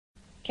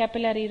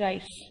capillary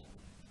rise.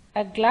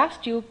 A glass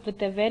tube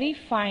with a very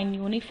fine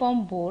uniform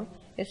bore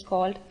is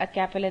called a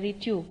capillary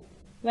tube.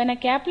 When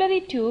a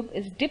capillary tube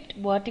is dipped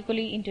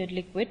vertically into a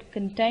liquid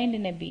contained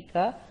in a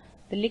beaker,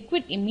 the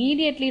liquid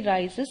immediately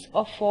rises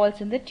or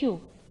falls in the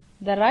tube.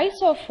 The rise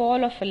or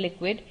fall of a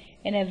liquid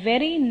in a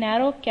very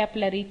narrow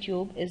capillary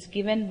tube is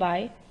given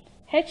by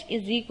H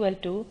is equal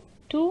to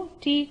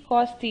 2t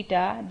cos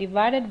theta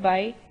divided by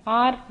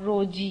r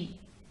rho g,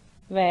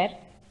 where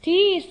T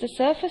is the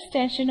surface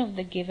tension of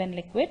the given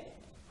liquid,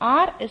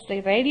 r is the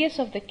radius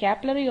of the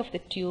capillary of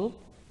the tube,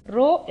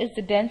 rho is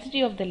the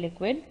density of the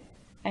liquid,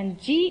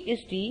 and g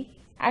is the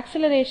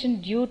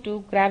acceleration due to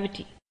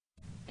gravity.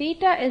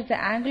 Theta is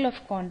the angle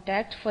of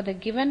contact for the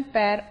given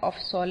pair of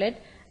solid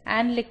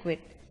and liquid.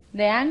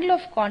 The angle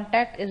of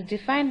contact is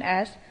defined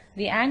as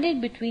the angle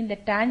between the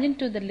tangent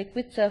to the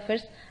liquid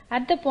surface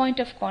at the point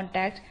of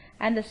contact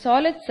and the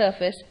solid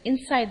surface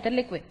inside the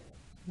liquid.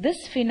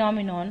 This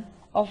phenomenon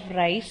of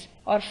rise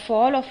or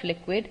fall of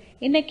liquid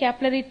in a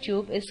capillary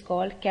tube is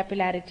called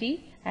capillarity,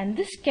 and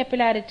this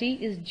capillarity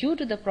is due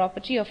to the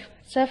property of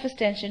surface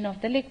tension of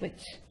the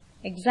liquids.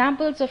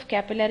 Examples of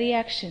capillary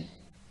action: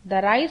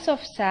 the rise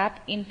of sap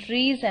in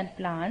trees and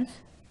plants,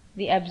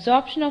 the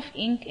absorption of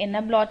ink in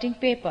a blotting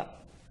paper.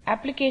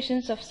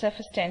 Applications of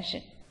surface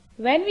tension: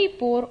 when we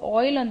pour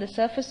oil on the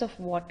surface of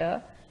water,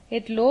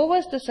 it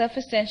lowers the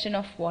surface tension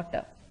of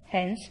water.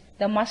 Hence,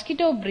 the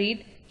mosquito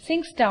breed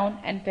sinks down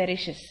and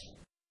perishes.